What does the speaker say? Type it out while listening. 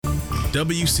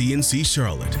WCNC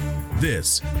Charlotte.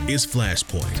 This is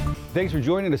Flashpoint. Thanks for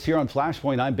joining us here on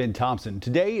Flashpoint. I'm Ben Thompson.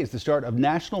 Today is the start of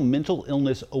National Mental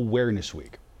Illness Awareness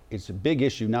Week. It's a big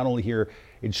issue not only here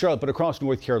in Charlotte, but across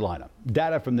North Carolina.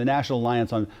 Data from the National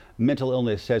Alliance on Mental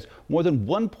Illness says more than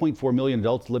 1.4 million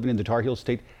adults living in the Tar Heel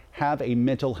State have a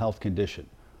mental health condition.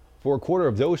 For a quarter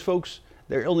of those folks,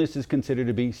 their illness is considered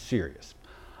to be serious.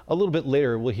 A little bit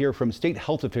later, we'll hear from state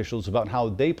health officials about how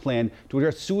they plan to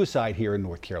address suicide here in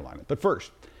North Carolina. But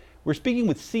first, we're speaking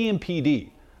with CMPD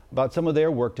about some of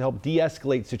their work to help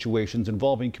de-escalate situations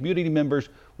involving community members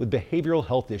with behavioral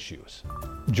health issues.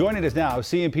 Joining us now,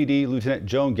 CMPD Lieutenant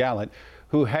Joan Gallant,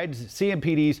 who heads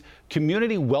CMPD's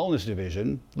Community Wellness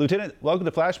Division. Lieutenant, welcome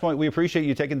to Flashpoint. We appreciate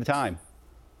you taking the time.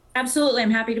 Absolutely.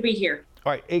 I'm happy to be here.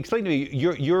 All right. Explain to me,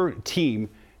 your team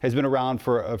has been around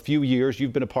for a few years.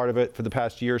 You've been a part of it for the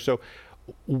past year. So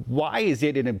why is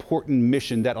it an important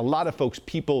mission that a lot of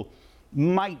people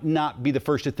might not be the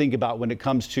first to think about when it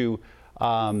comes to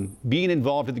being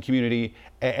involved in the community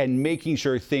and making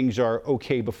sure things are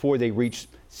okay before they reach,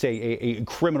 say, a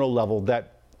criminal level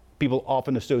that people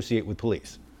often associate with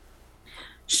police?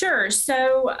 Sure.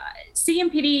 So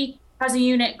CMPD has a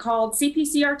unit called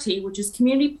CPCRT, which is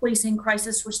Community Policing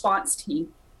Crisis Response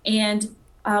Team. And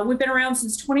we've been around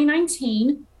since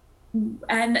 2019.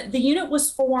 And the unit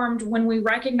was formed when we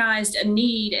recognized a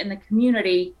need in the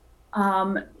community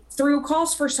through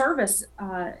calls for service.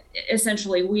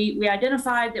 Essentially, we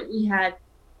identified that we had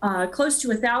close to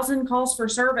 1,000 calls for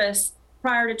service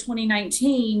prior to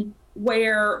 2019,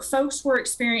 where folks were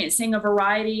experiencing a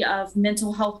variety of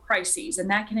mental health crises. And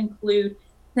that can include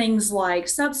things like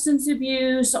substance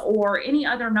abuse or any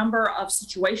other number of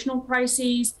situational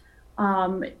crises,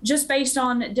 just based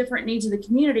on different needs of the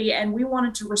community. And we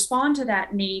wanted to respond to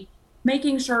that need,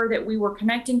 making sure that we were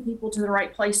connecting people to the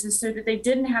right places so that they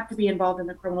didn't have to be involved in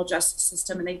the criminal justice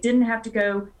system and they didn't have to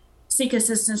go seek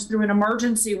assistance through an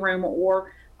emergency room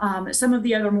or some of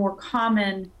the other more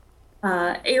common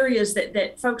areas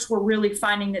that folks were really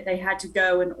finding that they had to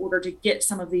go in order to get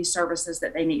some of these services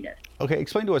that they needed. Okay,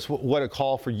 explain to us what a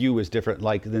call for you is different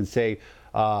like than, say,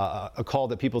 a call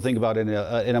that people think about in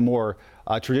a more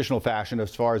traditional fashion,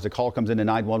 as far as a call comes into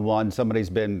 911, somebody's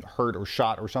been hurt or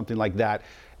shot or something like that,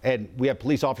 and we have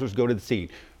police officers go to the scene.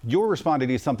 You're responding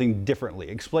to something differently.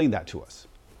 Explain that to us.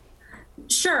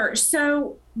 Sure.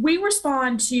 So we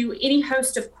respond to any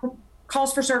host of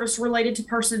calls for service related to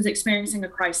persons experiencing a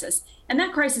crisis. And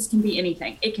that crisis can be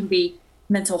anything. It can be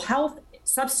mental health,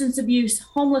 substance abuse,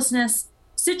 homelessness,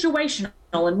 situational.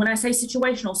 And when I say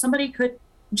situational, somebody could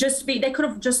they could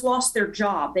have just lost their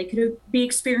job. They could be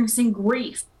experiencing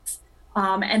grief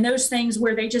and those things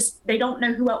where they don't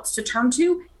know who else to turn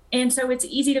to. And so it's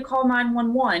easy to call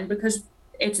 911 because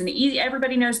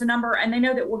everybody knows the number and they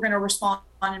know that we're going to respond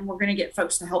and we're going to get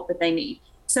folks the help that they need.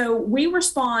 So we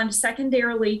respond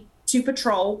secondarily to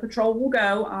patrol. Patrol will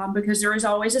go because there is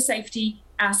always a safety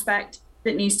aspect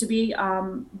that needs to be,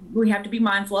 we have to be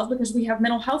mindful of because we have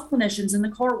mental health clinicians in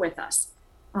the car with us.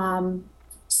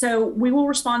 So we will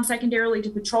respond secondarily to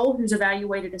patrol, who's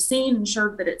evaluated a scene,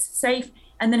 ensured that it's safe,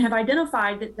 and then have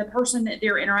identified that the person that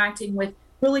they're interacting with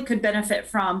really could benefit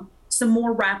from some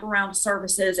more wraparound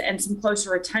services and some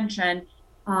closer attention.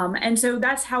 And so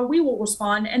that's how we will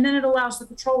respond. And then it allows the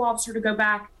patrol officer to go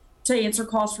back to answer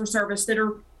calls for service that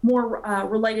are more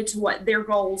related to what their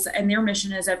goals and their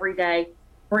mission is every day.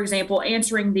 For example,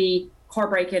 answering the car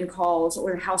break-in calls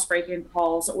or the house break-in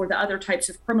calls or the other types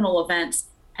of criminal events.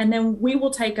 And then we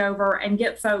will take over and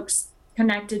get folks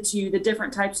connected to the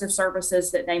different types of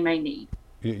services that they may need.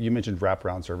 You mentioned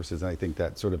wraparound services, and I think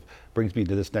that sort of brings me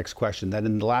to this next question, that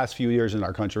in the last few years in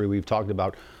our country, we've talked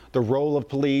about the role of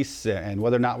police and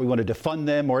whether or not we want to defund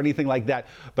them or anything like that.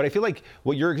 But I feel like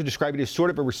what you're describing is sort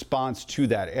of a response to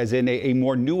that, as in a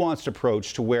more nuanced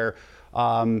approach to where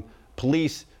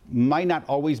police might not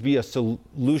always be a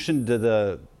solution to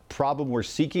the problem we're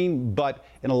seeking, but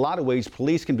in a lot of ways,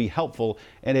 police can be helpful.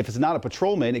 And if it's not a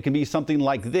patrolman, it can be something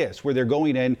like this, where they're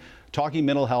going in, talking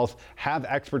mental health, have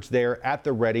experts there at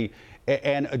the ready,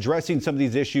 and addressing some of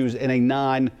these issues in a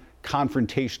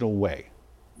non-confrontational way.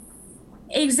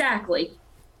 Exactly.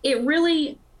 It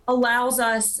really allows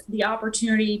us the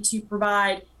opportunity to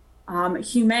provide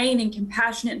humane and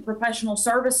compassionate and professional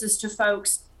services to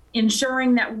folks,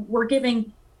 ensuring that we're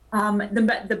giving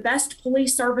the best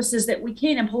police services that we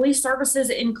can. And police services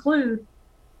include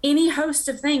any host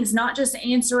of things, not just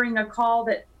answering a call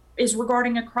that is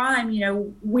regarding a crime. You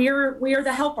know, we are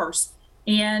the helpers,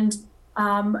 and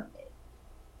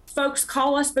folks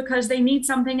call us because they need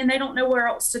something and they don't know where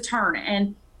else to turn.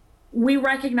 And we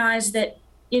recognize that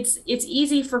it's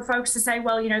easy for folks to say,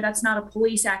 well, you know, that's not a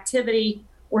police activity,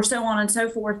 or so on and so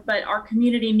forth. But our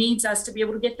community needs us to be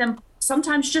able to get them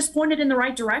sometimes just pointed in the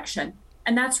right direction.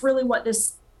 And that's really what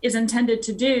this is intended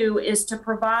to do, is to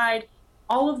provide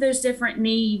all of those different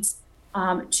needs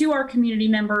to our community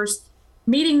members,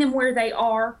 meeting them where they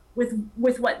are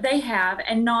with what they have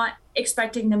and not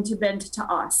expecting them to bend to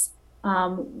us.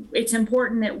 It's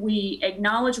important that we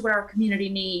acknowledge what our community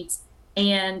needs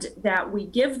and that we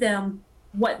give them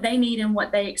what they need and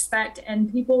what they expect.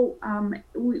 And people,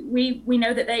 we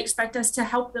know that they expect us to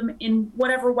help them in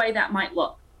whatever way that might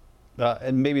look.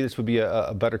 And maybe this would be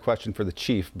a better question for the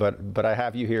chief, but I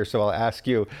have you here, so I'll ask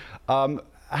you.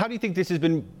 How do you think this has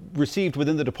been received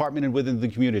within the department and within the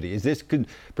community? Is this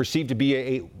perceived to be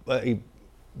a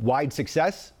wide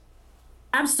success?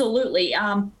 Absolutely.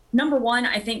 Number one,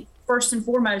 I think first and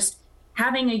foremost,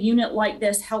 having a unit like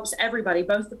this helps everybody,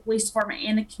 both the police department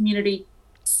and the community,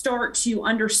 start to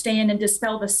understand and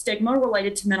dispel the stigma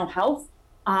related to mental health.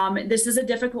 This is a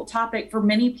difficult topic for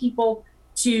many people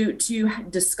to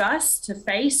discuss, to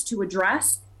face, to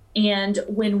address. And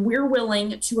when we're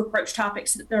willing to approach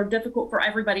topics that are difficult for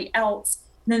everybody else,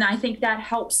 then I think that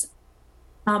helps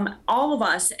all of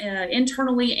us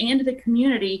internally and the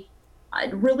community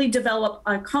really develop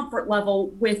a comfort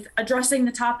level with addressing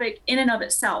the topic in and of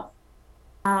itself.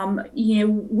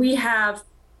 We have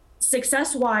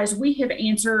success-wise, we have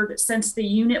answered, since the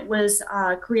unit was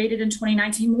created in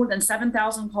 2019, more than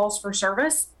 7,000 calls for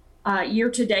service. Year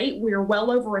to date, we are well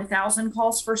over 1,000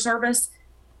 calls for service,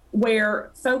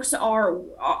 where folks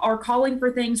are calling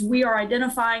for things. We are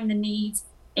identifying the needs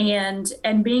and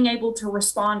being able to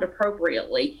respond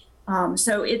appropriately.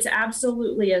 So it's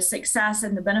absolutely a success,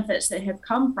 and the benefits that have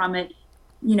come from it,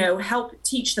 help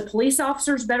teach the police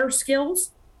officers better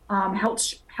skills,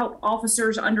 help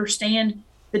officers understand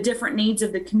the different needs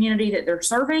of the community that they're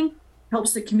serving,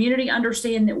 helps the community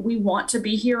understand that we want to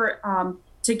be here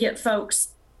to get folks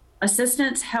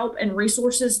assistance, help, and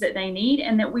resources that they need,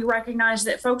 and that we recognize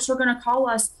that folks are going to call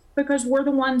us because we're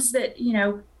the ones that,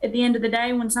 at the end of the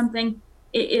day, when something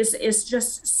is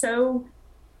just so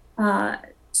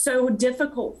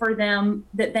difficult for them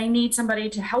that they need somebody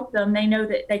to help them, they know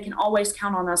that they can always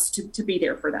count on us to be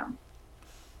there for them.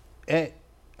 And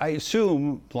I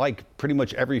assume, like pretty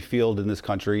much every field in this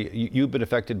country, you've been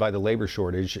affected by the labor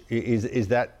shortage. Is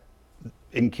that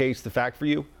in case the fact for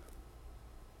you?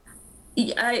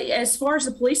 As far as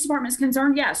the police department is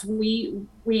concerned, yes,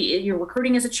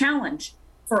 recruiting is a challenge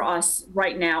for us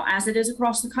right now, as it is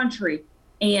across the country.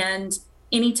 And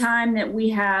anytime that we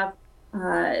have,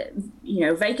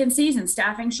 vacancies and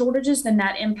staffing shortages, then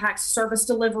that impacts service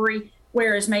delivery.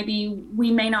 Whereas maybe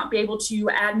we may not be able to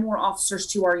add more officers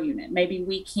to our unit. Maybe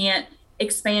we can't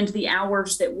expand the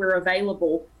hours that we're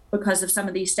available because of some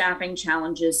of these staffing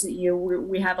challenges.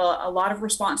 We have a lot of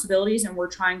responsibilities, and we're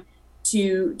trying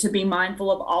to be mindful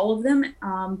of all of them.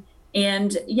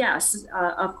 And yes,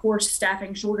 of course,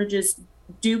 staffing shortages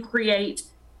do create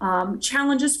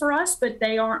challenges for us, but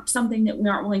they aren't something that we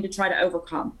aren't willing to try to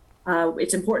overcome.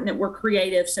 It's important that we're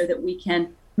creative so that we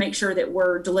can make sure that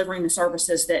we're delivering the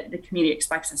services that the community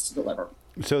expects us to deliver.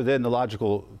 So then the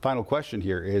logical final question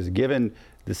here is, given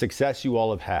the success you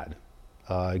all have had,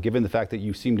 given the fact that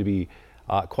you seem to be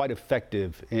quite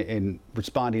effective in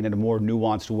responding in a more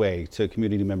nuanced way to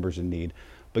community members in need,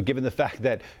 but given the fact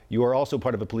that you are also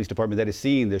part of a police department that is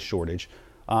seeing this shortage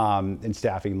in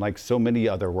staffing, like so many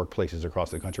other workplaces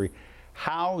across the country,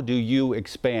 how do you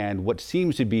expand what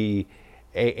seems to be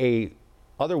a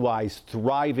otherwise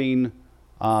thriving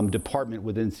department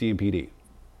within CMPD?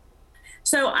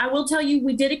 So I will tell you,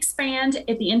 we did expand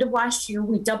at the end of last year.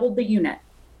 We doubled the unit.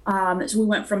 So we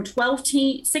went from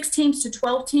 6 teams to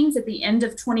 12 teams at the end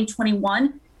of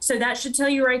 2021. So that should tell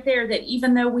you right there that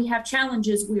even though we have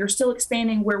challenges, we are still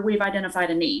expanding where we've identified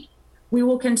a need. We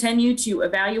will continue to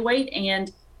evaluate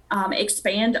and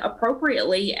expand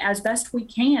appropriately as best we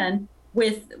can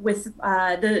with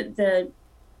the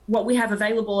what we have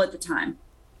available at the time.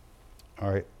 All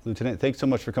right, Lieutenant, thanks so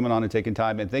much for coming on and taking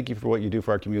time, and thank you for what you do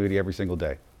for our community every single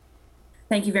day.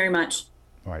 Thank you very much.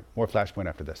 All right, more Flashpoint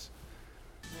after this.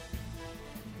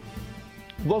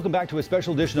 Welcome back to a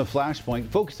special edition of Flashpoint,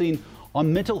 focusing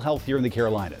on mental health here in the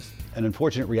Carolinas. An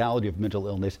unfortunate reality of mental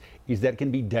illness is that it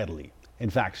can be deadly. In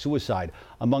fact, suicide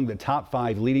among the top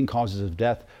 5 leading causes of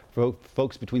death for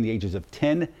folks between the ages of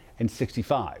 10 and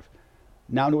 65.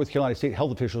 Now, North Carolina state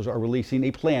health officials are releasing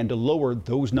a plan to lower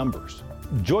those numbers.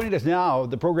 Joining us now,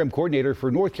 the program coordinator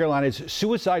for North Carolina's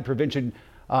suicide prevention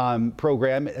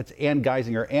program. It's Ann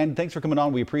Geisinger. Ann, thanks for coming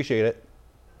on. We appreciate it.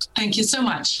 Thank you so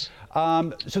much.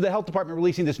 So the health department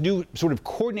releasing this new sort of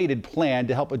coordinated plan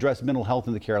to help address mental health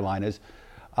in the Carolinas.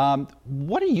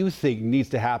 What do you think needs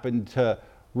to happen to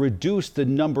reduce the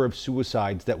number of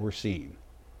suicides that we're seeing?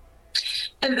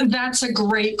 That's a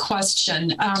great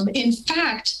question. In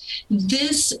fact,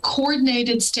 this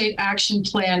coordinated state action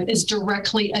plan is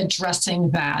directly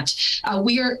addressing that.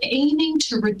 We are aiming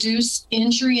to reduce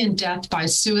injury and death by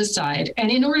suicide. And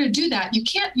in order to do that,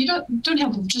 you don't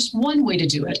have just one way to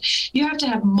do it. You have to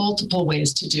have multiple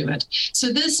ways to do it.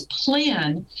 So this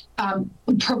plan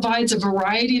provides a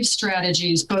variety of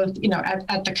strategies, both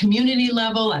at the community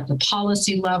level, at the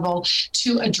policy level,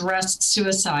 to address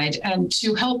suicide and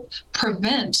to help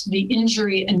prevent the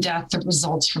injury and death that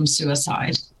results from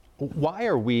suicide. Why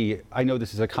are we, I know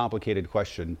this is a complicated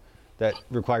question that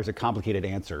requires a complicated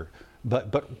answer,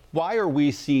 but why are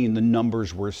we seeing the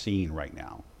numbers we're seeing right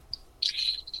now?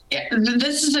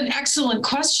 This is an excellent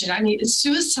question. I mean,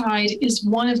 suicide is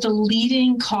one of the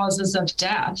leading causes of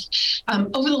death.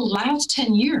 Over the last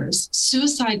 10 years,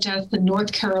 suicide deaths in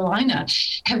North Carolina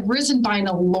have risen by an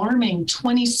alarming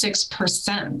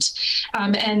 26%.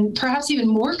 And perhaps even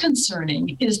more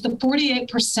concerning is the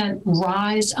 48%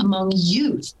 rise among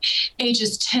youth,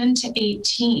 ages 10 to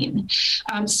 18.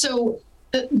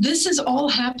 This is all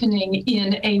happening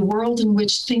in a world in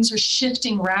which things are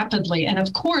shifting rapidly. And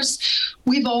of course,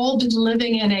 we've all been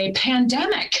living in a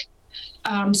pandemic.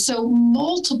 So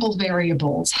multiple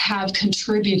variables have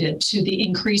contributed to the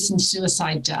increase in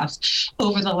suicide deaths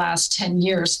over the last 10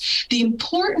 years. The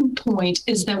important point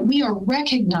is that we are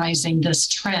recognizing this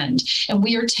trend and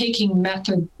we are taking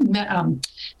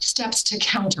steps to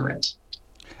counter it.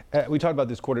 We talked about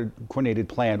this coordinated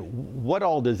plan. What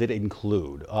all does it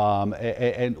include?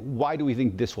 And why do we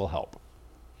think this will help?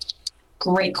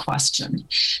 Great question.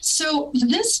 So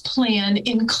this plan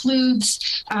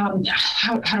includes, how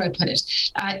do I put it?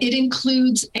 It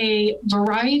includes a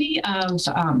variety of,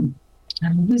 I'm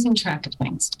losing track of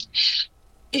things.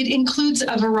 It includes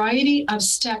a variety of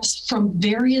steps from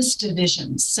various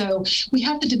divisions. So we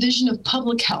have the Division of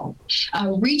Public Health,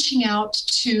 reaching out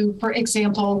to, for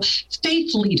example,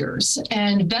 faith leaders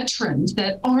and veterans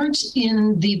that aren't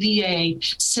in the VA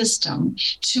system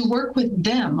to work with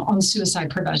them on suicide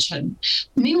prevention.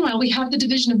 Meanwhile, we have the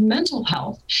Division of Mental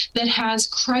Health that has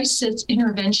crisis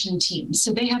intervention teams.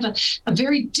 So they have a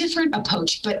very different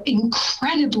approach, but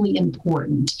incredibly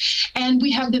important. And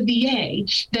we have the VA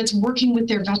that's working with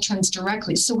their veterans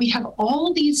directly. So we have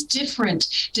all these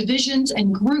different divisions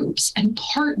and groups and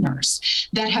partners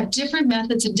that have different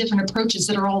methods and different approaches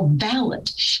that are all valid.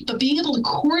 But being able to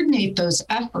coordinate those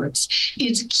efforts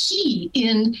is key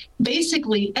in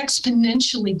basically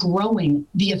exponentially growing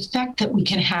the effect that we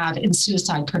can have in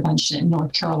suicide prevention in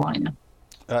North Carolina.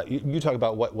 You talk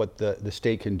about what the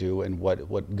state can do and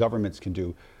what governments can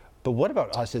do. But what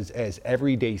about us as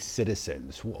everyday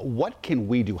citizens? What can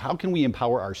we do? How can we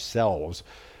empower ourselves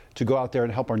to go out there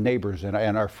and help our neighbors and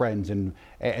our friends and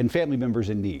family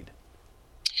members in need?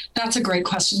 That's a great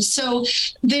question. So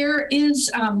there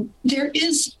is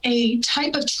a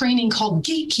type of training called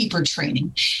gatekeeper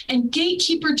training. And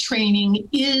gatekeeper training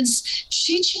is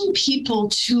teaching people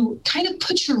to kind of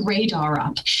put your radar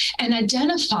up and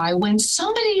identify when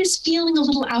somebody is feeling a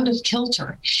little out of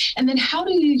kilter. And then how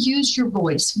do you use your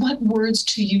voice? What words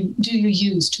do you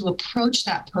use to approach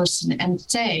that person and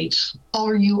say,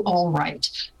 are you all right?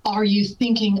 Are you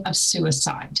thinking of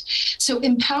suicide? So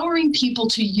empowering people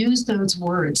to use those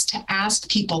words to ask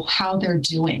people how they're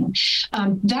doing.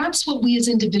 That's what we as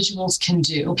individuals can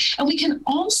do. And we can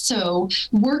also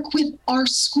work with our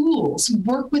schools,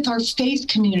 work with our faith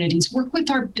communities, work with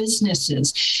our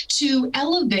businesses to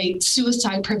elevate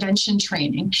suicide prevention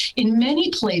training. In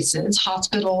many places,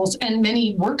 hospitals and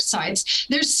many work sites,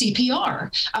 there's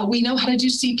CPR. We know how to do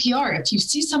CPR. If you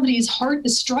see somebody's heart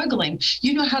is struggling,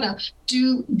 you know how to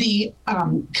do the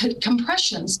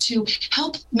compressions to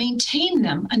help maintain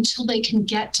them until they can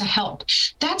get to help.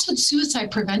 That's what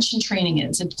suicide prevention training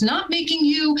is. It's not making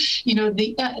you,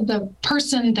 the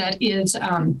person that is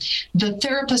the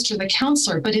therapist or the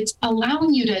counselor, but it's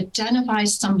allowing you to identify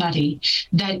somebody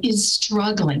that is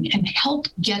struggling and help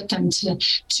get them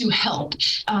to help.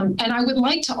 And I would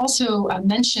like to also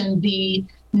mention the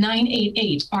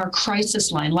 988, our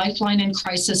crisis line, Lifeline and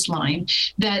Crisis Line,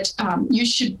 that you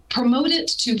should promote it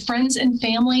to friends and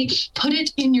family, put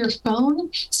it in your phone.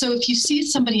 So if you see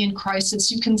somebody in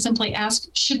crisis, you can simply ask,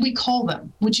 should we call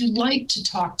them? Would you like to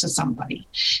talk to somebody?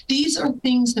 These are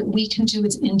things that we can do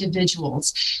as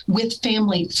individuals with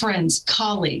family, friends,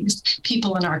 colleagues,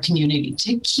 people in our community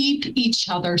to keep each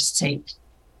other safe.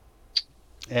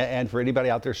 And for anybody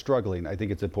out there struggling, I think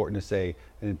it's important to say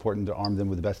and important to arm them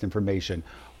with the best information.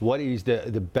 What is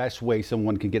the best way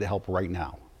someone can get help right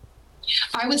now?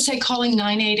 I would say calling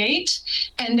 988.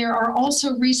 And there are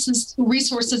also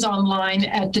resources online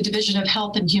at the Division of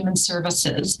Health and Human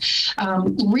Services.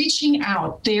 Reaching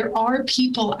out. There are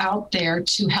people out there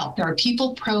to help. There are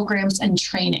people, programs, and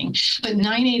training. But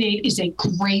 988 is a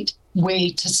great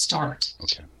way to start.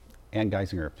 Okay. Ann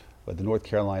Geisinger with the North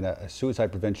Carolina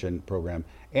Suicide Prevention Program.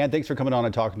 Ann, thanks for coming on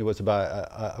and talking to us about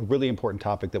a really important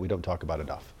topic that we don't talk about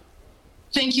enough.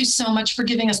 Thank you so much for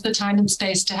giving us the time and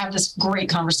space to have this great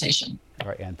conversation. All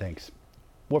right, Ann, thanks.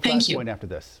 More Thank you. Flashpoint after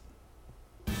this.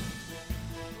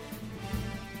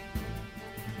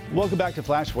 Welcome back to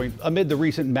Flashpoint. Amid the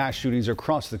recent mass shootings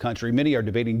across the country, many are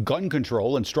debating gun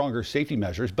control and stronger safety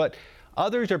measures, but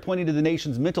others are pointing to the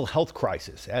nation's mental health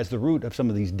crisis as the root of some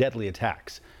of these deadly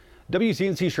attacks.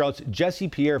 WCNC Charlotte's Jesse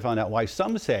Pierre found out why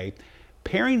some say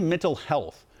pairing mental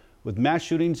health with mass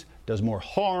shootings does more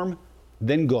harm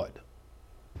than good.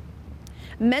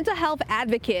 Mental health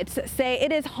advocates say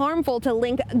it is harmful to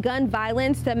link gun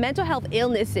violence to mental health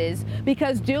illnesses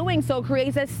because doing so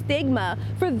creates a stigma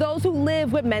for those who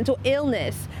live with mental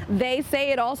illness. They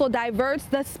say it also diverts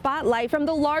the spotlight from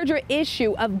the larger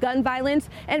issue of gun violence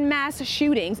and mass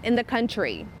shootings in the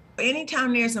country.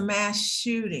 Anytime there's a mass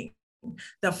shooting,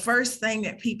 the first thing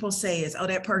that people say is, oh,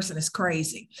 that person is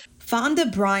crazy. Fonda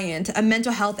Bryant, a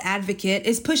mental health advocate,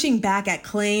 is pushing back at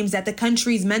claims that the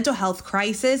country's mental health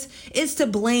crisis is to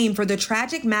blame for the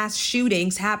tragic mass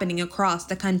shootings happening across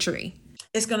the country.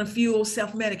 It's going to fuel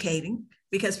self-medicating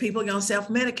because people are going to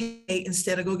self-medicate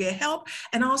instead of go get help.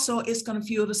 And also it's going to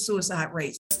fuel the suicide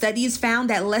rates. Studies found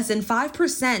that less than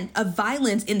 5% of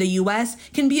violence in the U.S.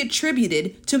 can be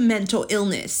attributed to mental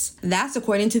illness. That's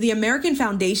according to the American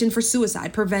Foundation for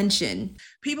Suicide Prevention.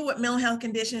 People with mental health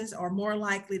conditions are more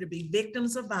likely to be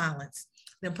victims of violence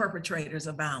than perpetrators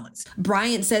of violence.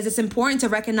 Bryant says it's important to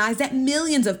recognize that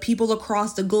millions of people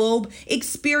across the globe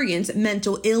experience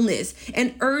mental illness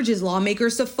and urges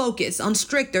lawmakers to focus on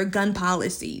stricter gun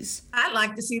policies. I'd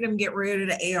like to see them get rid of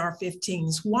the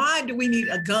AR-15s. Why do we need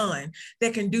a gun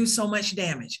that can do so much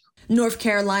damage? North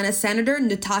Carolina Senator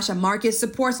Natasha Marcus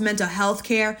supports mental health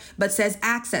care, but says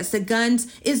access to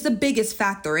guns is the biggest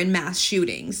factor in mass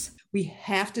shootings. We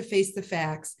have to face the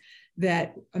facts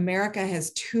that America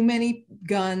has too many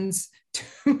guns,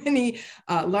 too many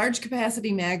large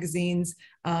capacity magazines,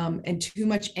 and too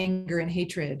much anger and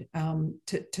hatred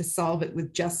to solve it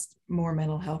with just more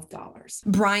mental health dollars.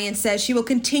 Bryant says she will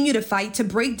continue to fight to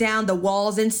break down the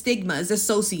walls and stigmas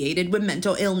associated with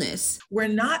mental illness. We're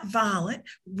not violent.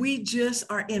 We just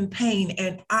are in pain,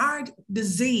 and our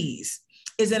disease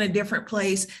is in a different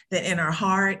place than in our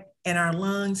heart and our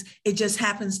lungs. It just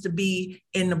happens to be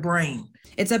in the brain.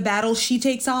 It's a battle she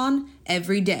takes on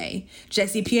every day.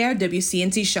 Jesse Pierre,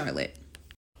 WCNC Charlotte.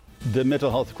 The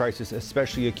mental health crisis,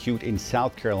 especially acute in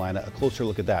South Carolina. A closer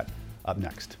look at that up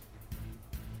next.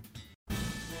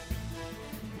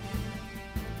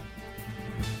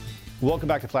 Welcome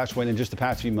back to Flashpoint. In just the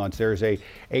past few months, there's a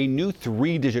new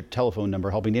 3-digit telephone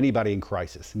number helping anybody in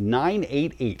crisis.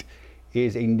 988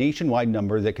 is a nationwide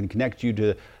number that can connect you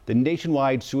to the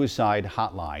nationwide suicide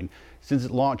hotline. Since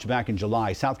it launched back in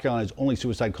July, South Carolina's only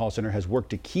suicide call center has worked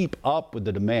to keep up with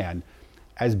the demand.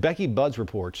 As Becky Buds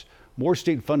reports, more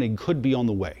state funding could be on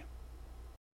the way.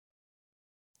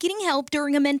 Getting help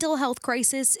during a mental health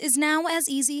crisis is now as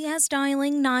easy as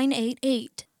dialing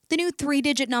 988. The new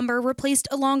 3-digit number replaced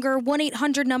a longer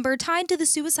 1-800 number tied to the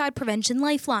Suicide Prevention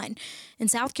Lifeline.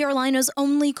 And South Carolina's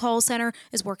only call center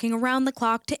is working around the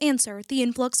clock to answer the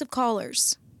influx of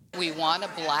callers. We want to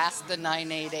blast the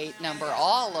 988 number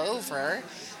all over,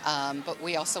 but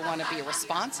we also want to be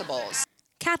responsible.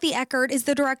 Kathy Eckert is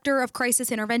the director of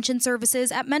crisis intervention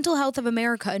services at Mental Health of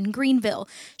America in Greenville.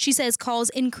 She says calls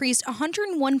increased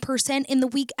 101% in the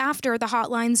week after the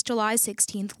hotline's July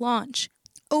 16th launch.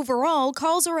 Overall,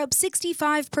 calls are up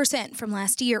 65% from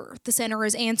last year. The center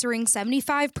is answering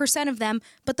 75% of them,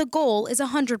 but the goal is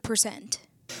 100%.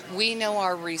 We know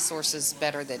our resources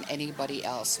better than anybody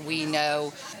else. We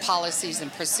know policies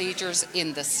and procedures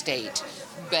in the state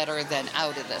better than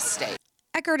out of the state.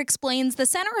 Eckert explains the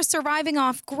center is surviving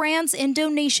off grants and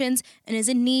donations and is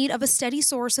in need of a steady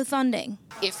source of funding.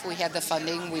 If we had the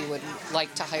funding, we would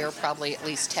like to hire probably at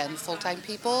least 10 full-time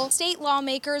people. State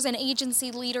lawmakers and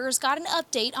agency leaders got an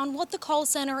update on what the call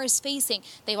center is facing.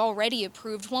 They've already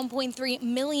approved $1.3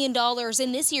 million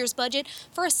in this year's budget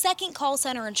for a second call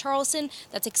center in Charleston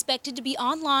that's expected to be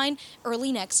online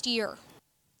early next year.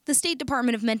 The State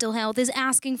Department of Mental Health is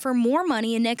asking for more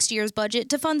money in next year's budget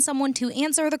to fund someone to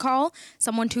answer the call,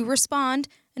 someone to respond,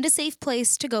 and a safe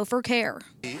place to go for care.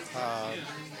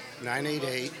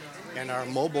 988 and our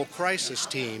mobile crisis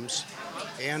teams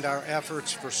and our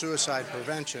efforts for suicide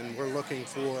prevention, we're looking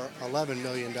for $11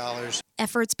 million.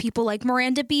 Efforts people like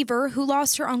Miranda Beaver, who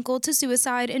lost her uncle to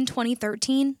suicide in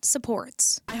 2013,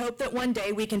 supports. I hope that one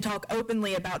day we can talk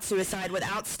openly about suicide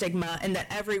without stigma and that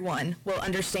everyone will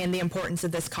understand the importance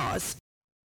of this cause.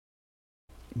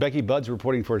 Becky Budd's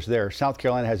reporting for us there. South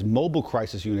Carolina has mobile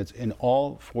crisis units in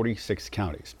all 46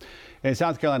 counties. And in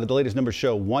South Carolina, the latest numbers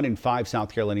show 1 in 5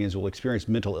 South Carolinians will experience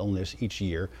mental illness each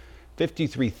year.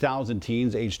 53,000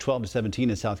 teens aged 12 to 17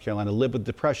 in South Carolina live with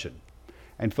depression.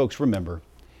 And folks, remember,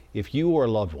 if you or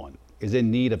a loved one is in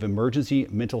need of emergency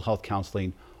mental health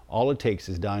counseling, all it takes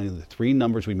is dialing the 3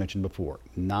 numbers we mentioned before,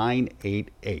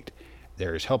 988.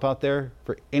 There is help out there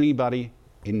for anybody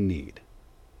in need.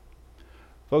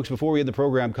 Folks, before we end the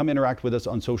program, come interact with us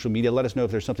on social media. Let us know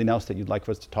if there's something else that you'd like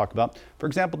for us to talk about. For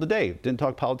example, today, didn't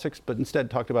talk politics, but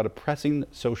instead talked about a pressing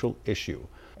social issue.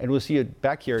 And we'll see you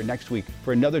back here next week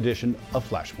for another edition of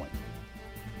Flashpoint.